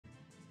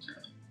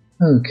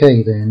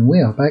Okay then, we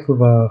are back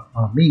with our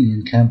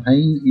Armenian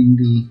campaign in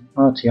the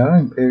RTR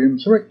Imperium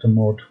Surrectum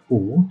mod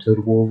for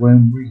TotalWar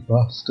Rome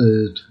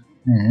Remastered,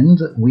 and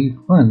we've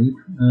finally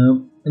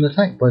been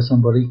attacked by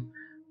somebody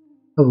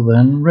other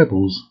than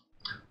rebels.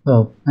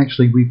 Well,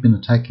 actually we've been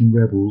attacking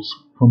rebels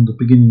from the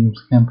beginning of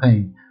the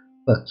campaign,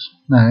 but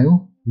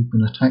now we've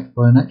been attacked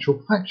by an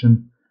actual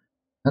faction,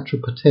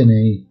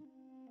 Atropatene,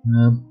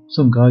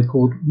 some guy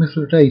called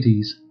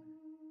Mithridates.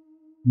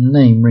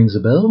 Name rings a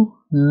bell,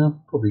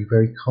 probably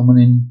very common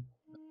in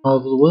part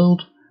of the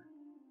world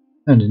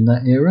and in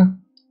that era.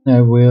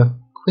 Now we're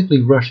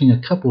quickly rushing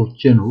a couple of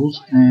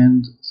generals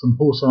and some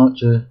horse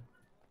archer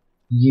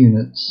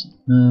units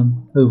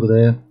over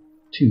there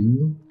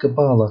to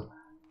Gabala,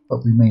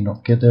 but we may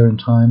not get there in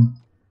time.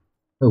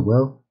 Oh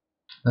well,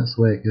 that's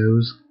the way it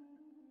goes.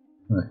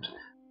 Right,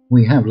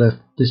 we have left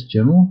this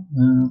general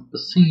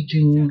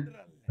besieging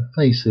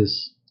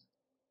Ephesus.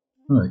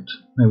 Right,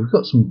 now we've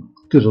got some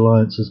good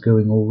alliances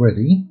going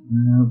already.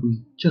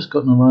 We just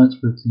got an alliance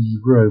with the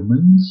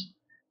Romans.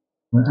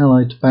 We're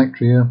allied to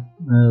Bactria,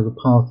 the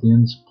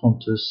Parthians,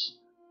 Pontus,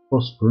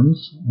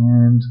 Bosporans,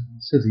 and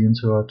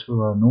Scythians who are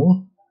to our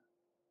north,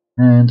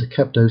 and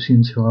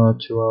Cappadocians who are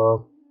to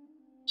our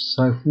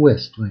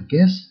southwest, I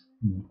guess,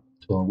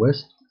 to our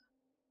west.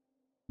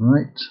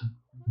 Right,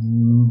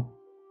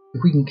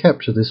 if we can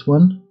capture this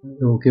one,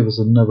 it will give us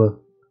another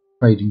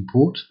trading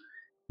port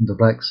in the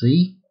Black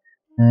Sea,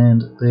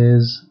 and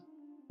there's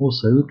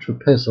also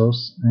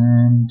Trapesos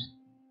and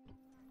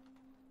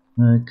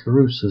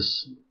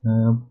Carusus,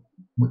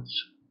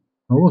 which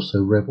are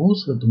also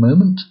rebels at the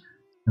moment,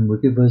 and will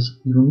give us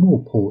even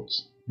more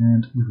ports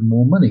and even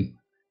more money,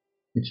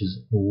 which is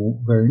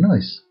all very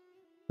nice.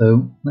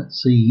 So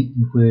let's see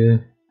if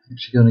we're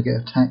actually going to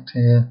get attacked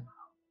here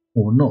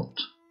or not,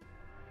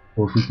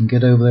 or if we can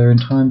get over there in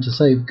time to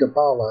save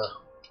Gabala.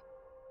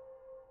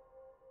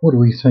 What do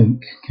we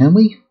think? Can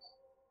we?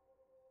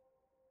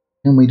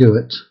 Can we do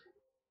it?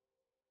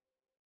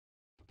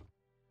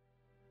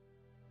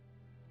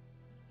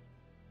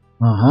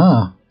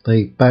 Aha,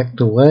 they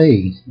backed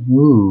away.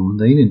 Ooh,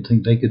 they didn't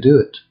think they could do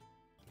it.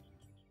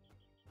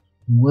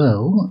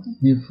 Well,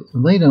 if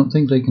they don't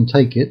think they can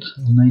take it,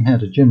 and they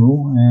had a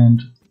general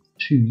and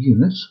 2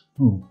 units.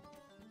 Oh,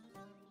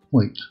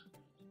 wait.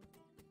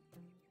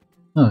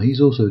 Oh,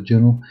 he's also a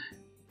general.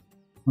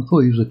 I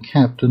thought he was a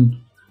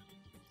captain.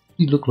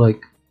 He looked like...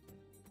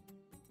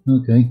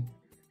 Okay,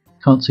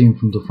 can't see him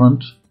from the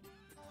front.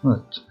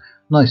 Right,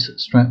 nice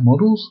strat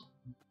models.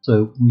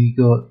 So we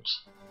got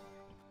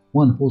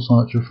 1 horse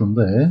archer from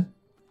there.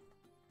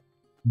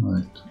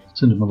 Right,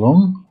 send him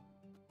along.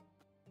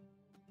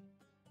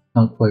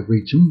 Can't quite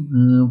reach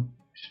him.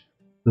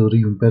 Build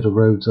even better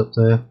roads up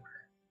there.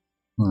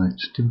 Right,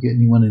 did we get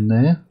anyone in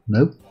there?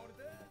 Nope.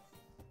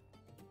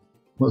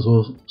 Might as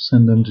well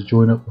send them to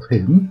join up with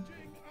him.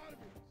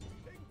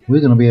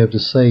 We're going to be able to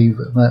save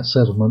that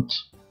settlement.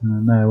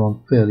 Now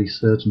I'm fairly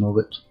certain of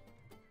it.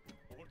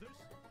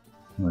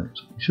 Right,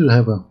 we should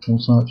have a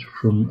horse archer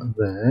from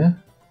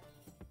there.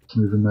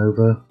 Move him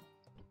over.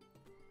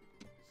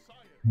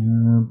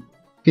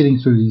 Getting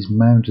through these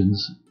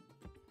mountains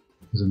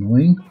is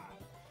annoying.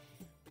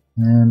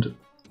 And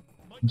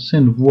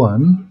send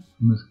 1.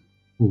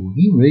 Oh,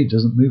 he really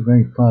doesn't move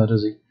very far,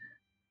 does he?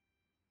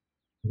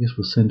 I guess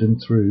we'll send him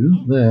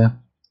through there.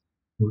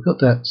 We've got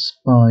that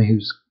spy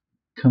who's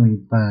coming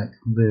back.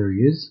 There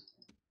he is.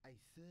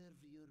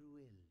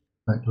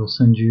 In fact, I'll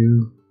send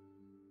you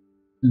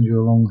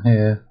along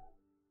here.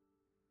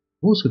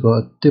 We've also got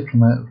a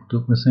diplomat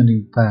that we're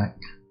sending back.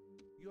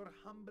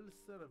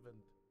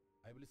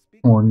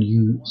 Come on,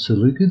 you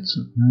Seleucids.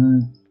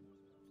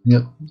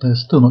 Yep, they're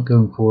still not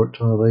going for it,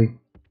 are they?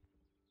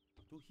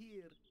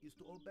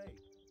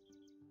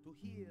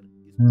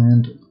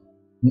 And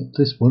yep,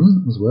 this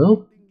one as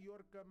well.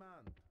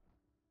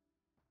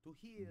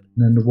 And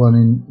then the one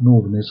in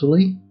northern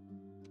Italy.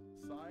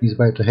 He's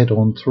about to head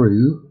on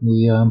through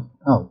the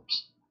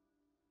Alps.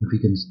 If he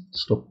can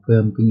stop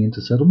being into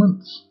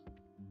settlements.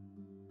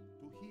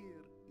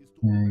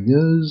 There he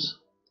goes.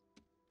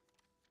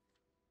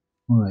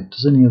 Alright,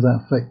 does any of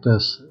that affect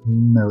us?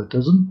 No, it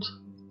doesn't.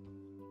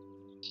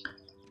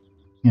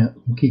 Yeah,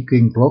 we'll keep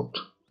getting blocked.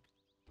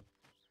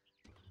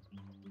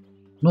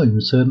 Not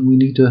even certain we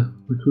need to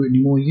recruit any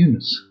more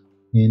units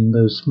in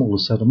those smaller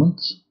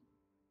settlements.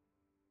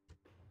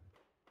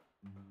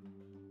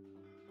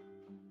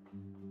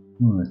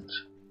 Right,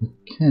 we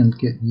can't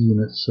get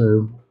units,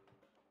 so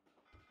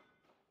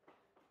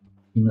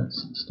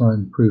let's start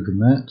improving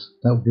that.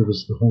 That will give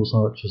us the horse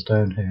archers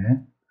down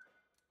here.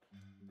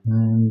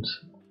 And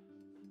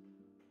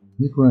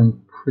you're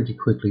growing pretty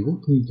quickly.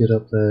 What can you get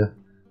up there?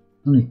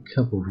 Only a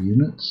couple of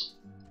units.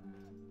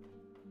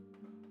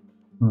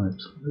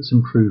 Right, let's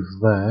improve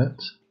that.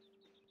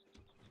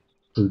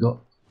 So we've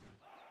got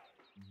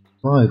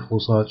 5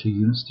 horse archer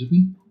units, did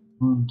we?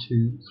 1,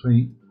 2,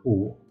 3,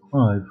 4,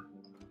 5.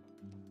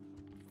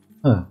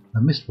 Oh, I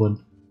missed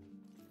one.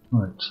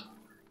 Right.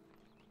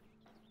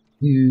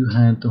 You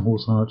had the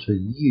horse archer,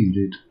 you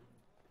did.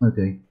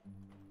 Okay.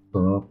 So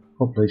our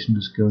population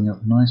is going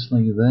up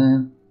nicely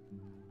there.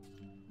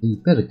 the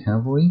better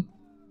cavalry.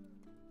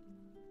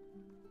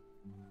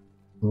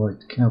 Right,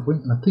 cavalry.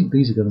 I think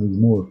these are going to be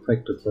more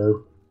effective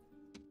though.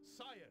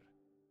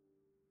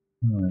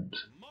 Right,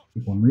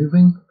 keep on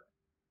moving.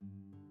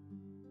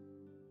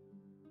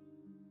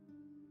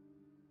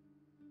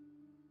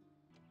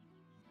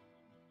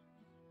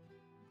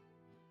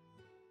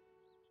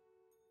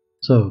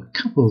 So a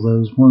couple of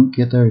those won't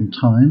get there in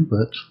time,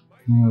 but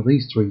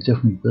these three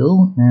definitely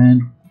will,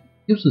 and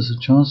gives us a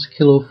chance to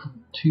kill off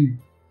 2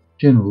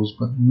 generals,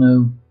 but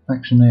no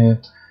faction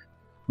air.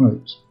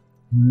 Right,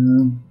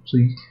 so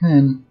you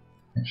can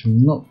actually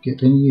not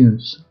get any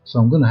units, so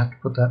I'm going to have to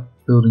put that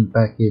building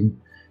back in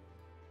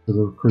to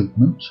the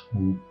recruitment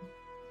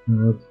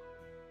or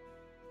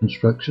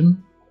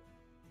construction.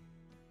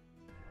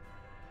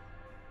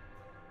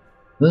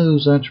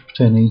 Those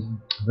Atropateni,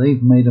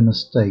 they've made a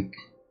mistake.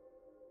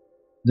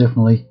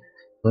 Definitely.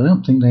 But I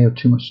don't think they have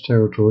too much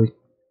territory.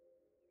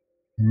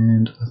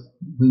 And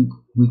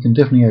we can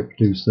definitely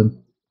outproduce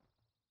them.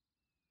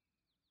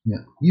 Yeah,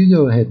 you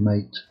go ahead,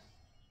 mate.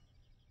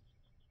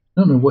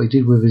 I don't know what he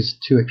did with his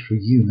 2 extra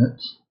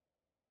units.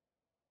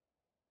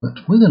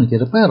 But we're going to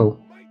get a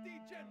battle.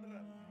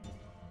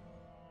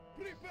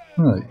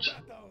 Right.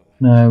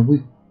 Now,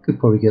 we could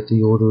probably get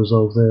the order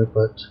resolved there,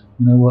 but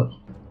you know what?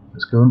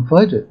 Let's go and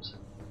fight it.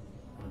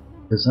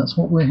 Because that's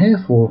what we're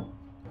here for.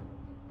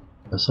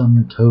 For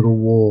some total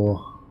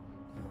war.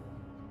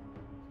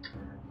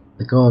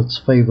 The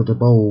gods favour the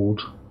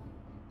bold,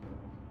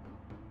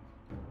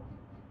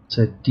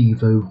 said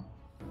Devo.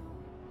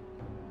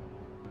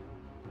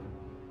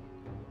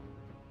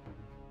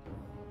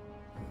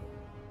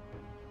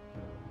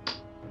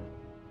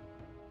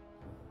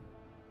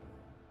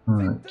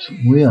 Right,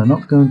 we are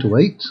not going to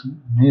wait.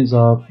 Here's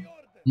our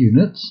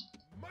units.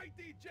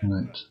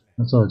 Right,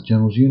 that's our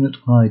general's unit.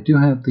 I do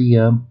have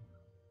the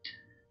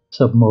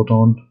sub-mod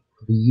on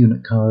for the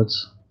unit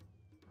cards.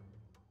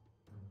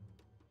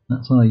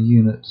 That's our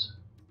unit.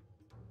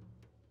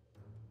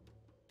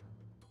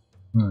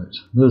 Right,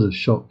 those are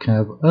shock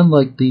cav,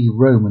 unlike the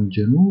Roman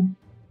general,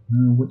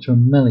 which are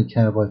melee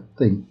cav, I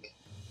think.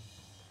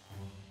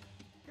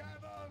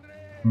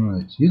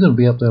 Right, you're going to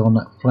be up there on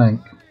that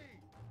flank.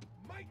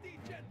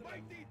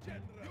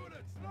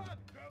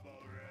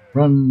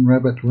 Run,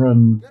 rabbit,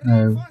 run.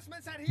 Now,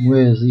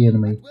 where's the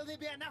enemy?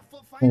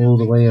 All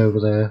the way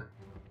over there.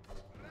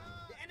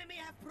 The enemy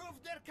have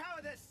proved their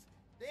cowardice.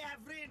 They have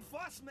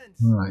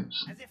reinforcements. Right.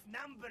 As if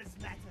numbers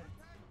matter.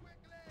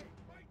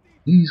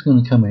 He's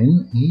going to come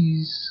in.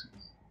 He's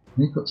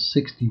got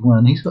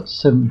 61. He's got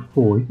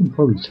 74. He can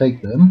probably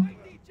take them.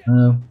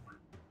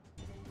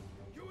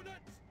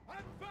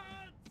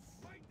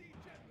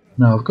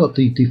 Now I've got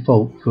the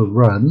default for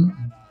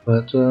run,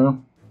 but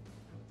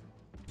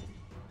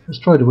let's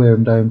try to wear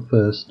them down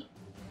first.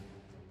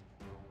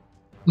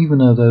 Even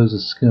though those are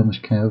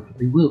skirmish cav,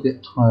 they will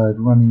get tired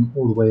running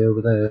all the way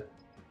over there.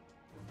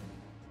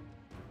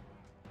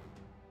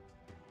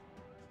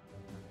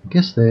 I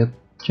guess their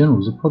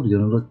generals are probably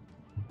going to look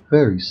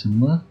very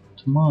similar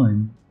to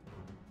mine.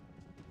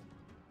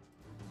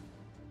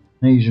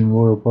 Asian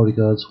Royal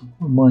Bodyguards,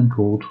 what are mine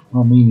called?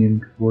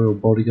 Armenian Royal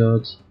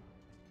Bodyguards.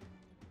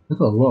 They've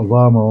got a lot of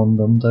armour on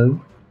them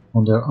though,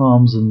 on their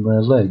arms and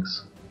their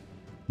legs,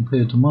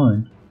 compared to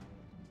mine.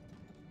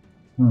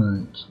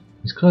 Right,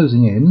 he's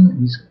closing in,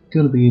 he's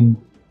going to be in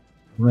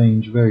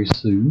range very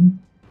soon.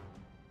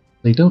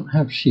 They don't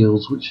have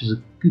shields, which is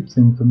a good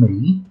thing for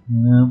me.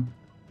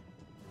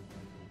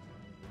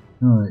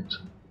 Right,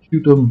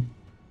 shoot them.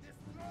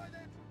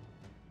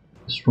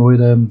 Destroy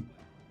them.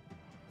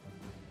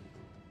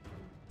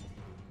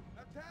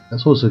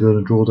 That's also going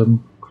to draw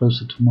them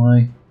closer to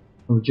my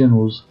other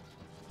generals.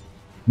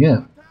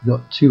 Yeah,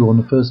 got 2 on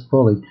the first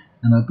volley,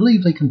 and I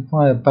believe they can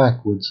fire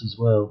backwards as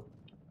well.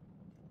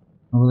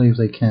 I believe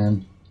they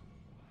can.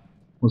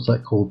 What's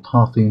that called?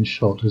 Parthian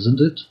shot, isn't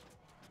it?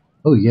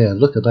 Oh yeah,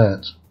 look at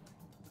that.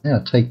 They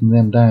are taking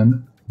them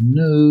down.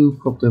 No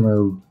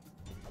problemo.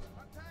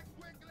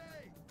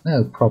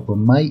 No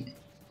problem, mate.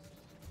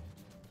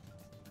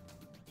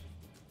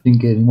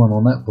 Didn't get anyone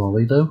on that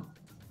volley though.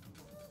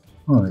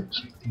 Right,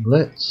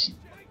 let's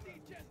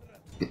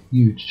get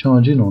you to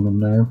charge in on them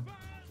now.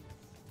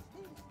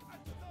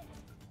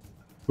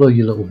 Blow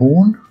your little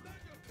horn.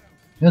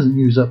 He hasn't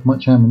used up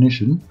much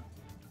ammunition.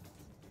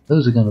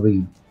 Those are going to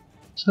be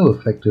so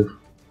effective.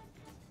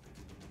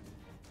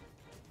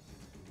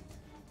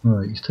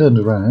 Right, he's turned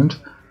around.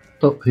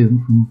 Stop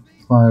him from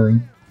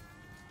firing.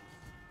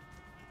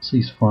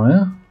 Cease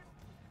fire.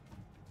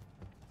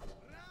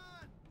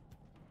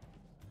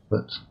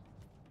 But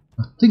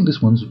I think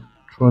this one's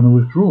trying to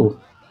withdraw.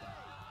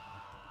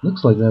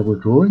 Looks like they're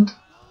withdrawing.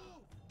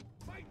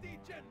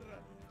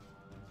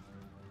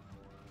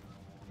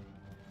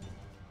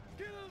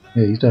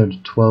 Yeah, he's down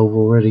to 12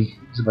 already.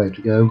 He's about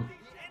to go.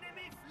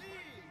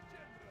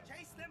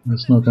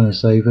 That's not going to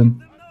save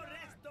him.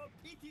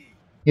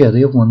 Yeah,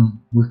 the other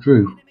one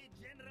withdrew.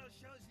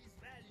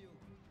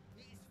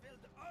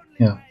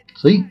 Yeah,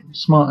 see?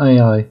 Smart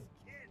AI.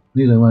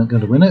 Knew they weren't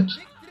going to win it.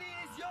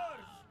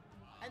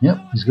 Yep,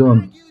 he's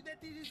gone.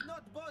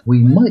 we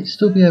might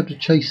still be able to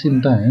chase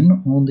him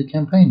down on the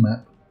campaign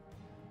map.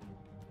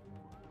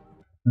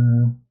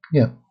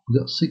 Yeah, we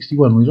got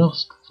 61, we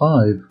lost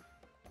 5.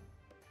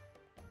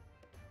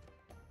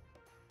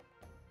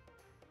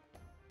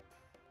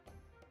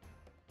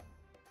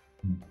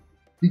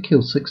 We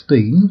killed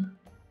 16.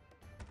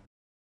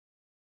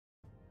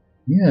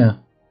 Yeah,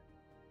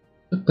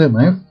 took them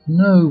out,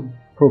 no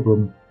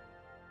problem.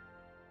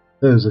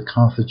 Those are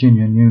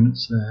Carthaginian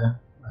units there,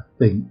 I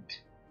think.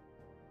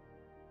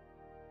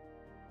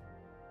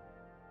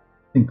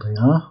 I think they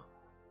are.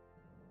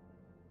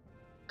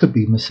 Could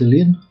be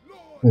Massilian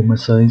or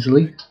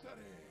Massili.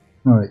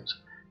 Alright,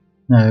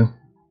 now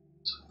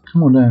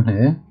come on down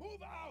here.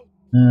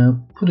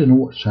 Put in a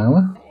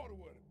watchtower.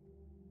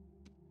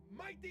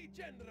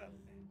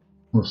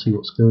 We'll see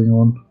what's going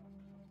on.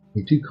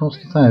 They do cost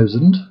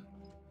 1,000.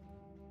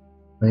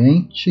 They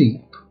ain't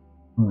cheap.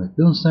 Alright,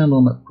 go and stand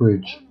on that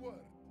bridge.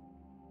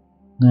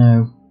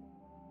 Now,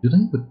 do they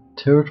have a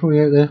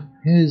territory out there?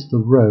 Here's the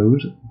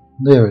road.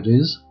 There it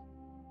is.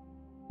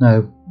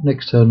 Now,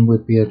 next turn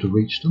we'd be able to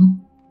reach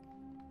them.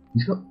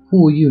 He's got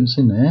 4 units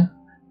in there,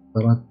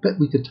 but I bet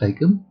we could take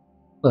them.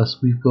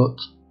 Plus, we've got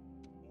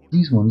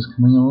these ones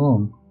coming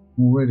along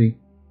already.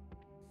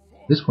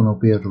 This one I'll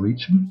be able to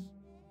reach them.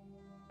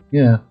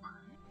 Yeah.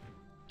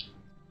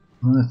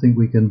 I think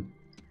we can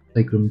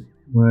take them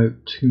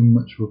without too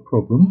much of a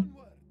problem.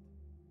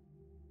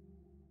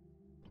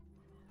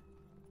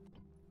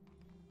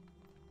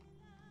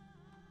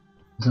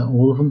 Is that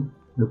all of them?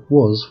 It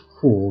was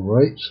 4,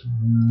 right?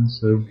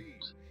 So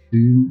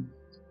 2,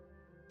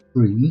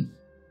 3,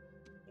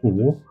 4.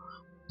 Wasn't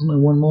there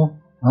one more?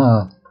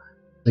 Ah,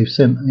 they've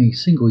sent a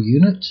single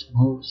unit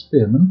of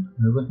spearmen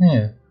over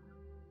here.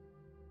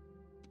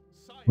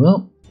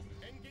 Well,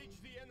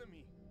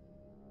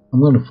 I'm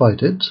going to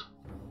fight it.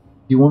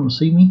 Do you want to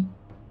see me?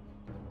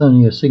 It's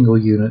only a single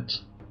unit.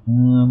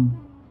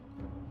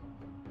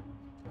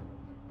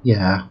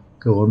 Yeah,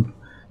 go on.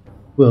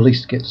 We'll at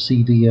least get to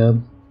see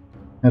the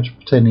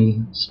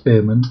Atropateni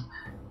spearmen.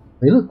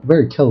 They look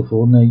very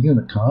colourful on their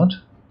unit card.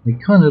 They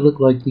kind of look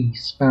like the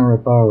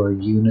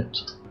Sparabara unit.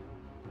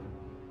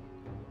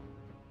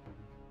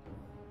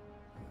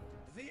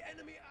 The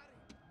enemy are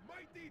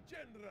mighty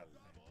general.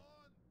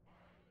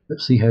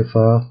 Let's see how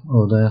far.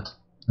 Oh, they're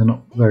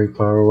not very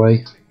far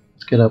away.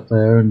 Let's get up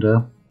there and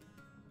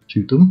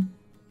shoot them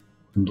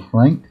from the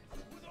flank.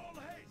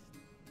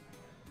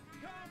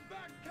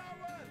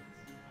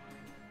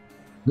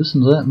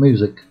 Listen to that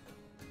music.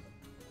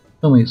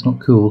 Tell me it's not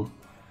cool.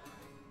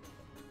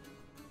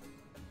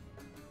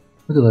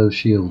 Look at those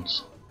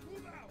shields.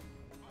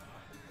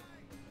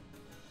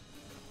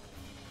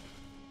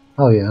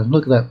 Oh yeah,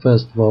 look at that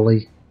first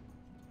volley.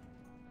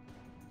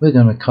 We're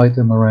going to kite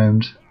them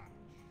around.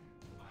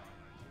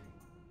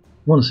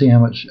 I want to see how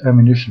much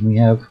ammunition we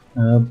have,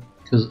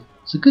 because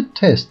it's a good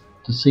test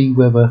to see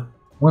whether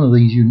one of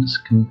these units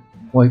can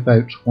wipe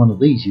out one of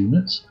these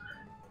units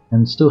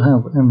and still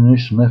have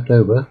ammunition left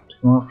over to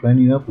go after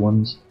any other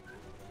ones.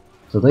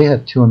 So they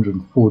had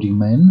 240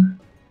 men.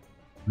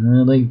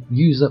 They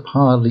used up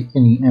hardly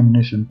any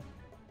ammunition.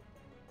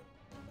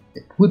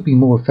 It would be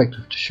more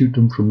effective to shoot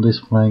them from this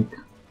flank.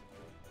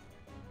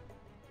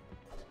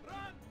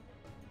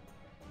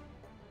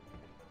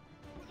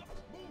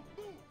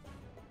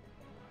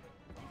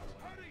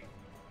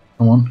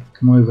 Come on,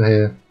 come over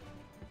here.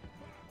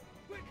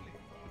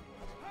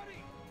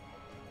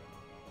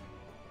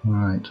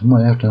 Alright, I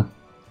might have to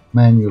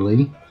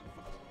manually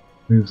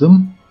move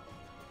them.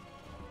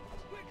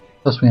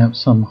 Plus we have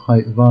some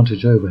height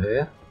advantage over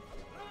here.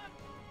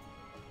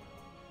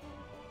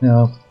 They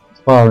are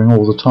firing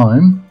all the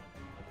time.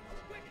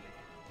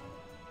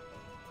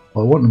 I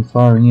want them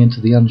firing into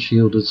the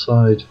unshielded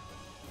side.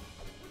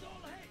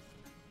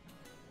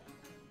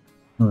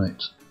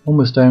 Right,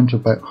 almost down to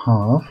about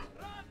half.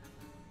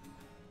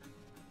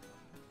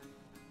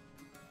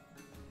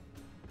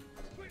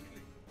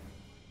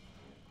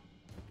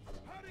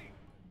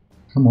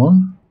 Come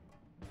on.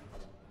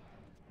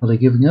 Are they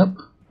giving up?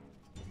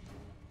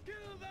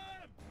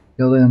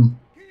 Kill them.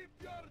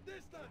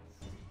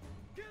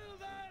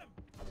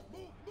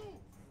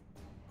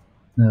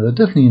 Now they're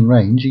definitely in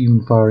range,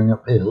 even firing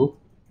uphill.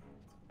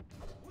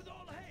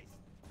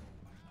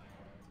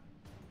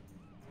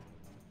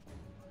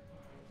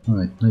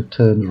 Right, they've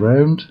turned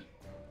around.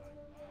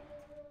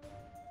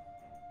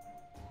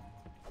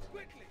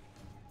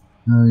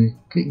 Now you're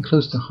getting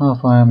close to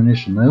half our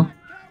ammunition now.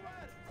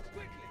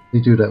 They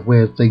do that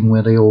weird thing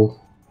where they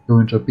all go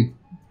into a big,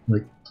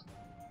 like,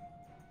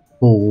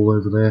 ball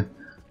over there.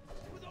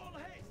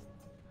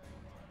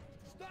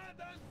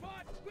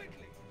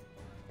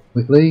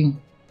 Quickly.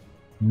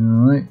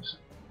 Alright.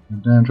 We're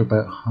down to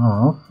about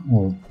half,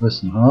 or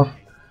less than half.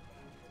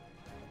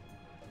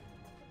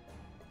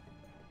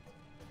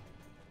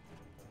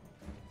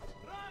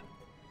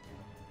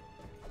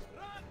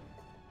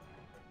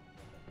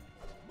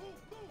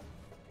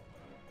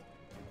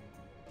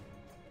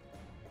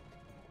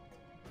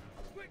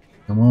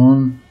 Come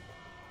on.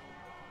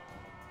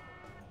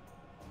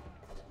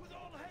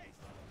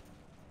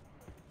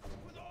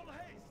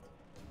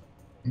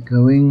 Get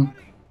going.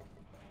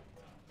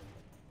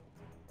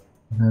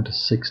 Now to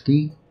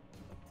 60.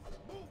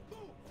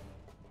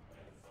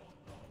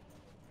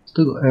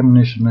 Still got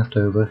ammunition left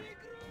over.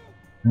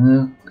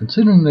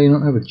 Considering they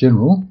don't have a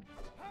general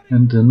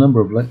and the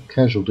number of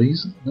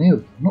casualties, they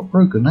have not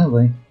broken, have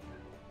they?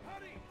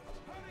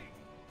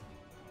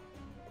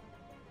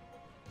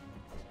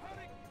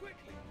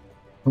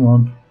 Come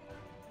on,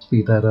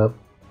 speed that up.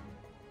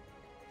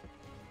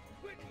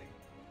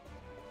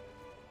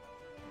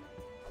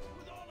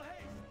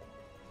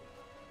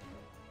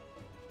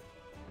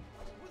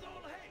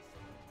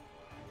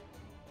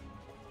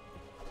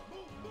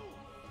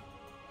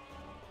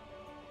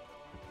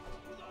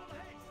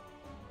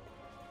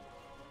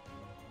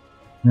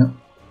 Yep.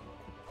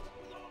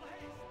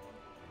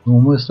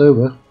 Almost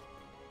over.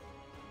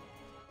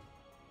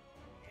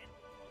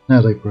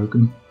 Now they've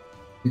broken.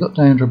 We got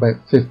down to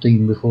about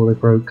 15 before they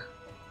broke.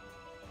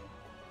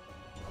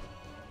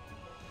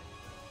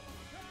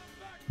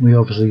 We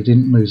obviously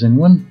didn't lose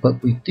anyone,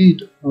 but we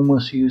did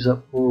almost use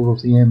up all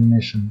of the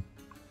ammunition.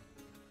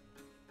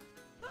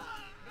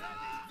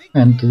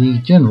 And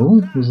the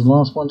general was the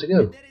last one to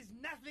go. There is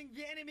nothing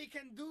the enemy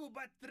can do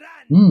but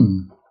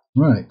run.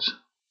 Right.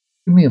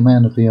 Give me a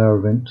Man of the Hour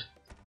event.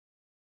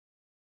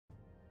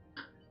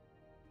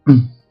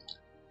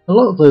 A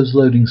lot of those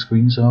loading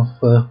screens are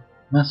for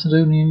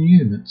Macedonian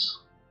units,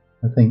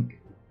 I think.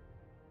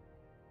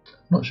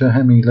 Not sure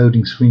how many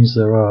loading screens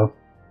there are.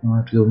 I'll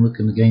have to go and look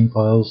in the game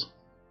files.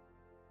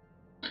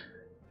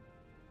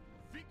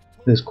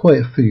 There's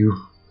quite a few.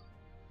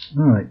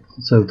 Alright,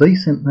 so they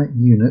sent that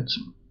unit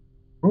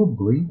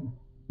probably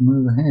from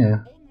over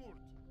here.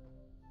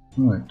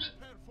 Right.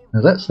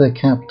 Now that's their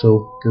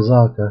capital,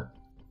 Gazaka.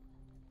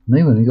 And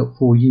they've only got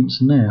 4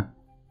 units in there.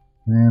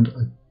 And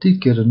I did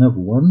get another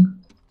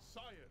one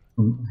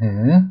from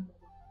here.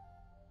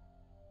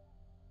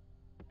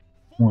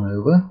 One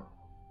over.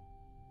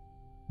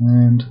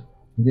 And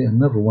we get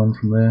another one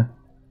from there.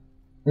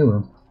 They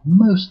were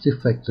most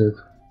effective.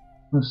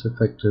 Most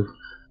effective.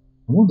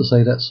 I want to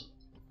say that's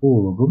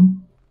all of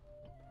them.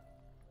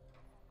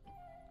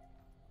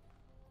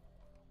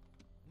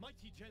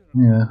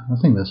 Yeah, I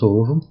think that's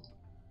all of them.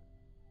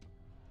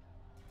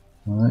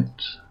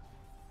 Right.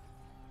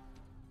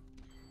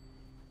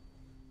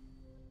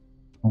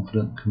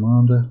 Confident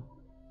commander.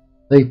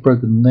 They've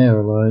broken their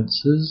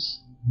alliances.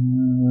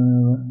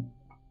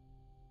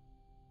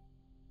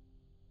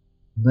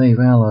 They've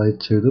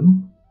allied to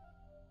them.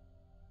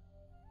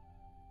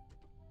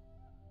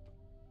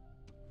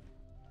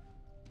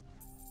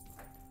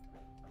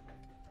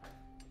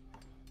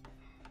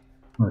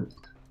 Right,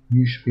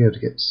 you should be able to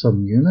get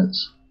some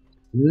units.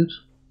 Good.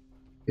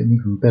 Get an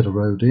even better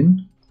road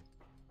in.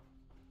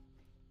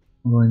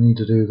 What do I need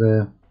to do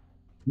there?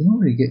 We don't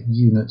really get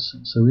units,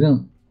 so we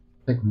don't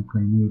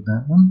technically need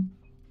that one.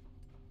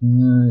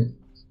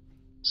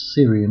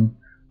 Syrian,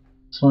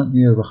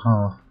 slightly over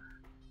half.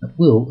 That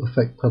will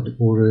affect public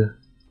order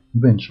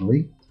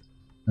eventually.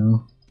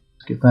 So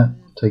let's get that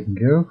taken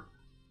care of.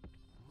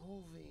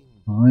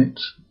 Alright,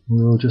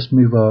 we'll just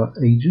move our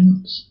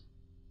agents.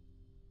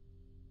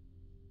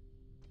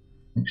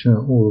 Make sure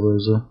all of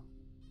those are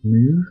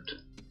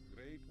moved.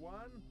 Great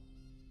one.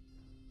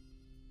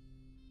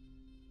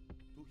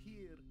 To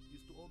hear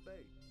is to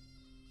obey.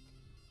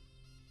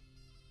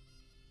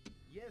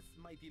 Yes,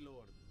 mighty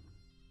lord.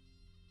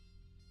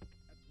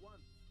 At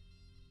once.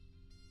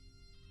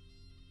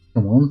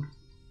 Come on.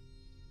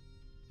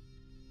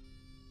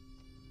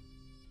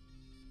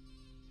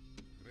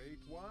 Great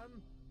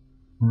one.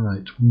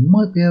 Right, we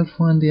might be able to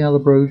find the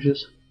Alabroges.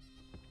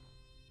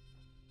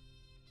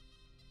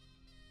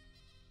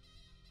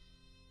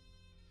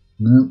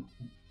 No,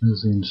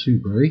 there's the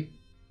Insubri.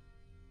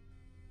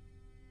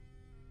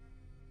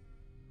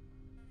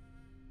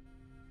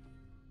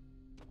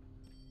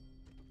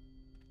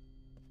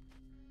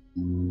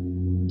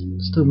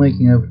 Still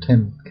making over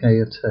 10k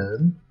a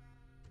turn.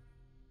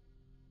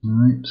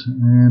 Right,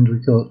 and we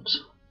got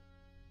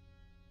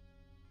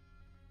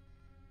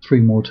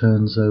 3 more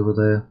turns over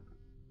there.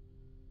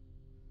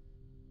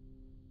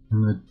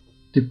 And I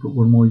did put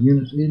 1 more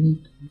unit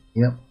in.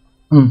 Yep.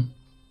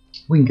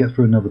 We can get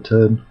through another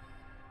turn.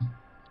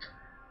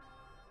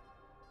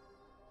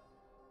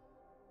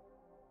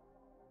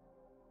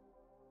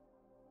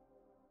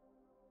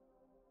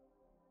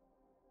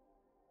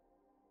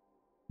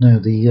 Now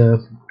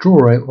the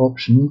draw out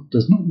option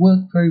does not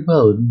work very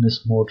well in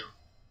this mod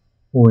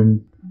or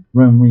in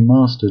Rome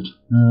Remastered.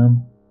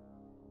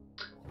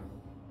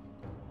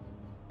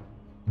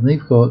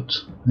 They've got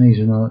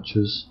Asian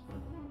archers.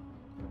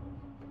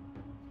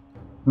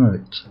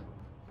 Right,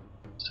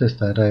 let's test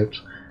that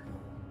out.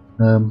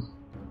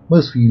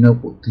 Most of you know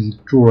what the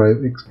draw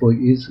out exploit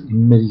is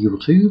in Medieval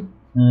 2,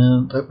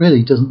 and that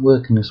really doesn't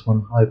work in this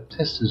one. I've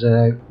tested it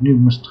out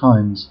numerous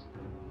times,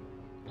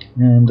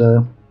 and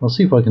I'll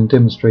see if I can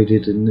demonstrate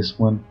it in this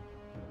one.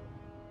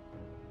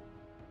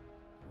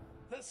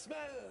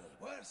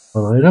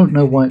 Well, I don't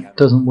know why it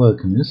doesn't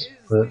work in this,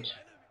 but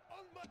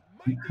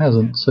it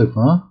hasn't so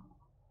far.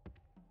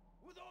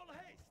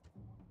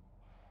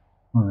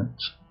 Right.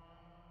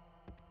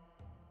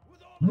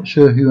 Not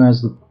sure who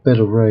has the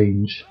better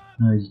range.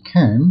 You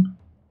can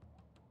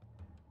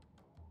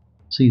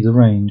see the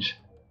range,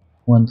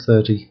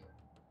 130.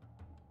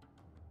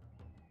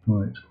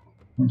 Right.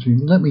 Actually,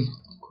 let me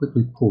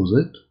quickly pause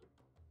it.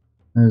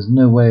 There's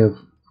no way of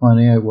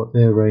finding out what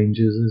their range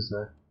is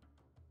there?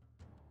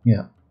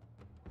 Yeah.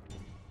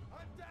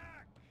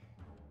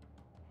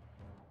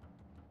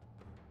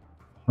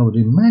 I would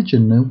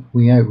imagine that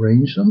we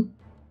outrange them.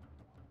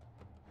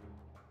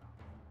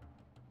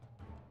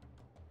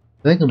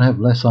 They're going to have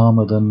less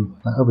armor than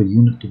that other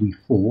unit that we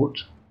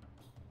fought.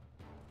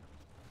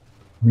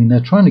 I mean,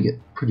 they're trying to get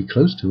pretty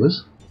close to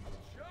us.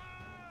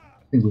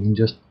 I think we can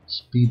just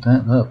speed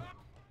that up.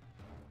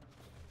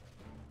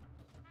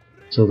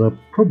 So they'll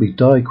probably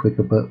die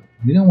quicker, but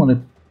we don't want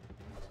to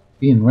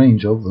be in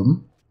range of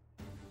them.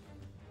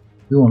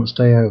 We want to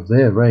stay out of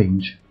their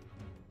range.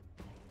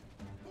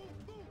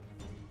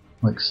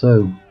 Like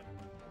so.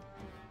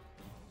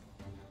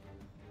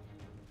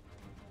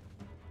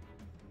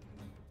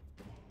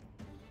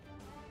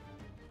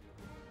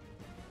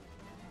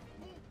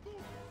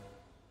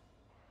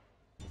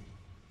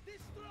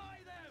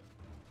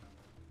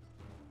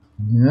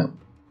 Yep.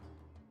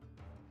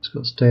 Just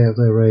got to stay out of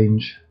their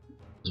range.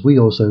 Because we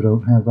also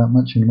don't have that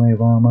much in the way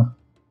of armor.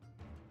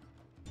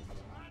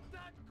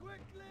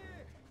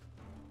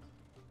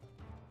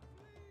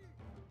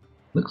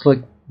 Looks like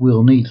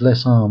we'll need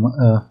less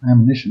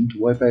ammunition to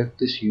wipe out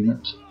this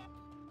unit.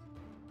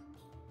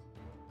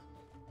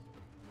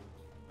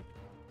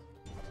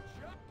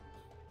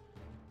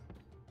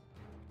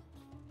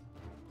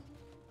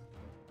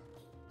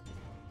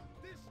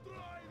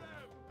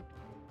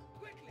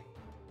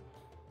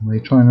 Are they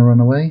trying to run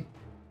away?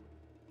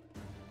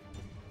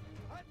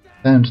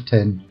 Down to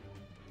 10.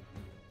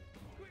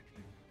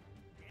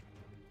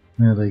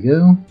 There they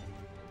go.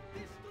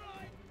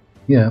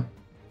 Yeah,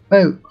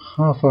 about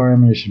half our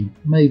ammunition,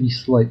 maybe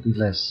slightly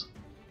less.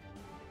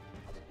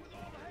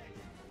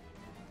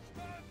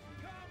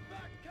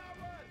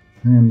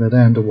 And they're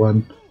down to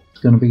 1.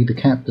 It's going to be the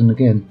captain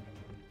again.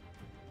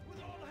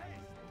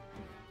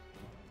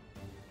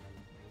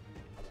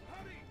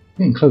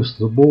 Getting close to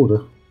the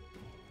border.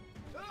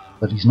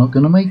 But he's not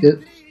going to make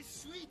it.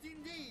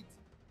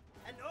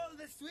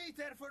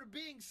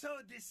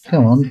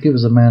 Come on, give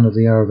us a Man of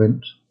the Hour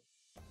event.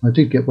 I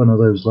did get one of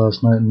those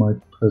last night in my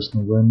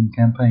personal Roman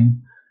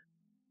campaign.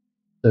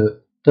 So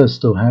it does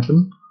still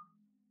happen.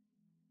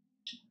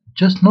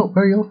 Just not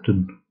very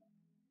often.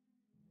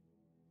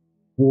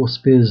 War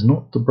spears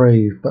not the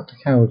brave, but the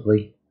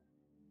cowardly.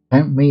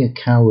 Count me a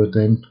coward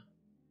then.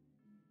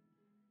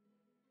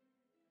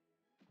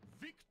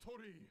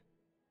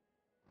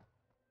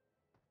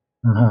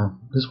 Aha,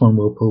 this one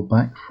we'll pull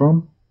back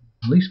from.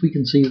 At least we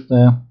can see that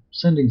they're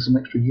sending some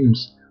extra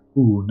units.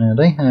 Ooh, now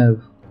they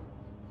have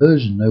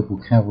Persian noble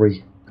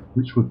cavalry,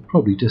 which would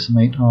probably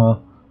decimate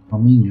our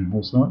Armenian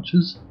horse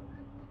archers.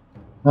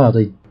 Ah,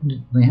 they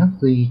have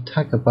the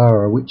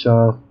Takabara, which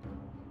are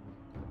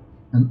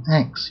an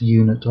axe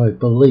unit, I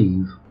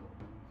believe.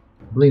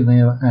 I believe they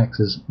have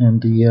axes,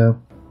 and the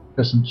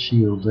crescent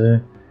shield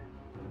there.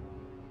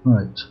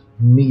 Right,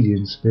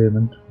 median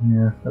spearmen.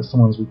 Yeah, that's the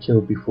ones we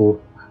killed before.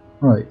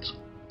 Right,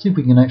 see if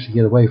we can actually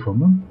get away from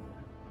them.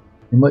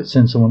 They might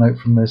send someone out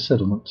from their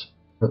settlement,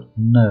 but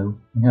no,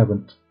 they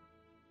haven't.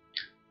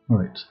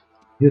 Right,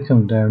 you're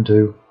coming down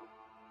to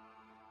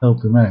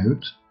help them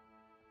out.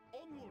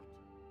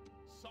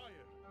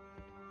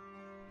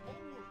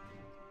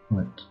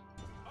 Right,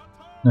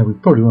 now we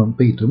probably won't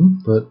beat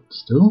them, but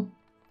still.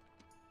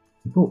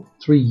 We brought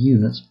 3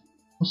 units,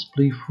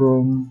 possibly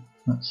from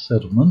that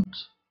settlement.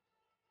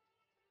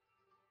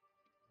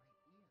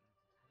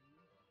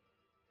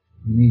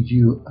 We need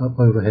you up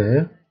over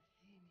here.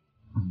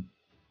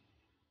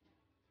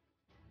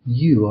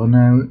 You are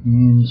now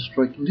in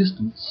striking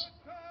distance.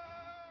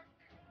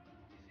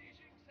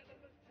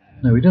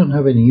 Now we don't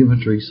have any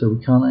infantry, so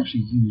we can't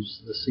actually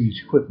use the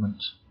siege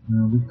equipment.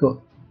 We've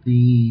got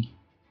the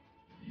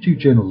 2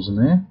 generals in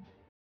there,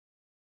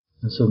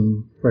 and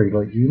some very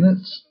light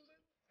units.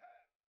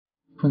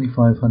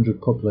 2,500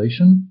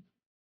 population.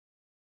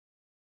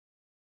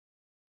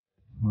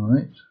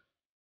 Alright.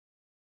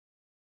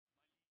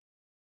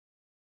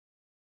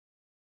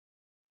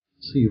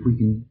 See if we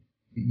can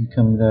get you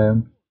coming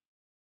down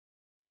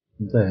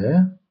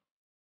there.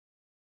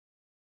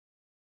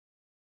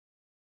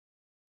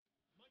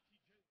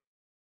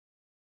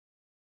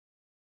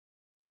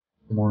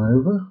 Come on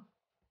over.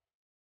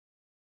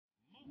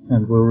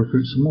 And we'll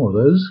recruit some more of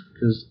those,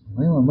 because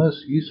they are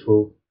most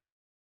useful.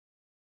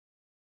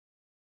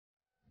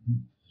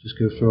 Just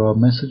go through our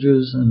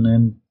messages and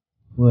then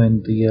we'll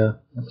end the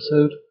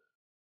episode.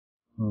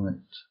 Alright.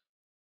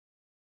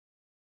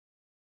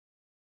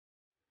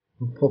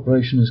 The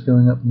population is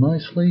going up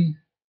nicely.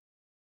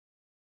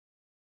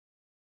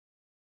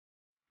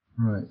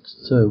 Right,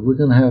 so we're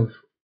going to have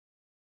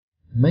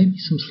maybe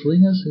some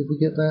slingers if we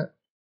get that.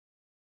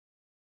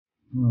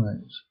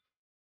 Right.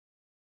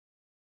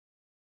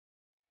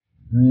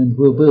 And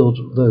we'll build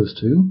those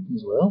 2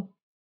 as well.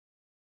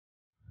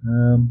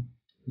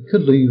 We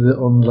could leave it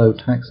on low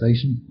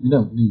taxation. We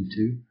don't need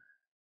to,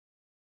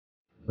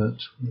 but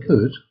we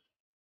could.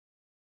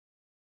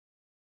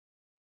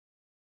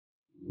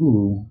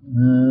 Ooh,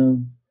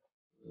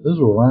 those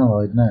are all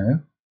allied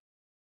now.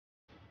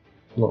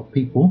 A lot of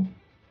people.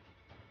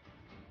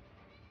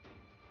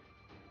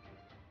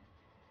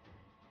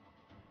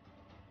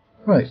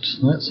 Right,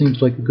 that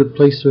seems like a good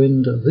place to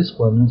end this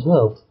one as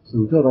well. So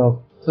we've got our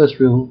first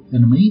real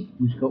enemy.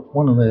 We've got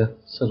one of their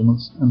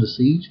settlements under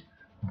siege.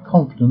 I'm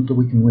confident that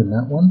we can win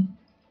that one.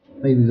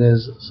 Maybe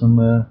there's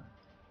some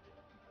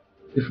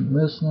different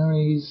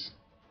mercenaries.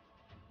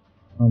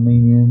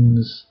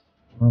 Armenians,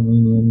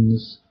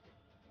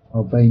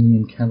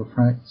 Albanian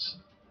cataphracts,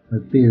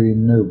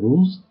 Iberian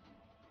nobles.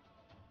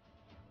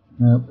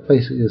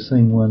 Basically the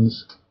same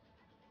ones.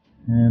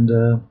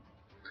 And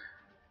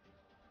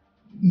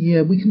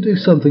yeah, we can do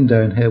something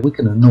down here. We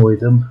can annoy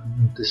them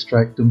and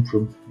distract them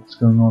from what's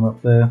going on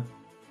up there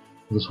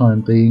for the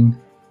time being.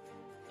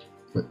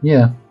 But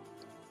yeah,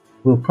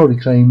 we'll probably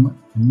claim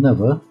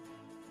another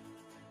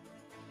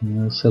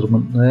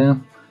settlement there.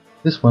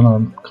 This one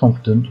I'm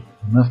confident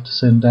enough to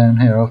send down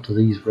here after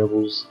these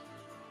rebels.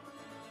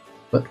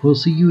 But we'll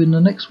see you in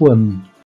the next one.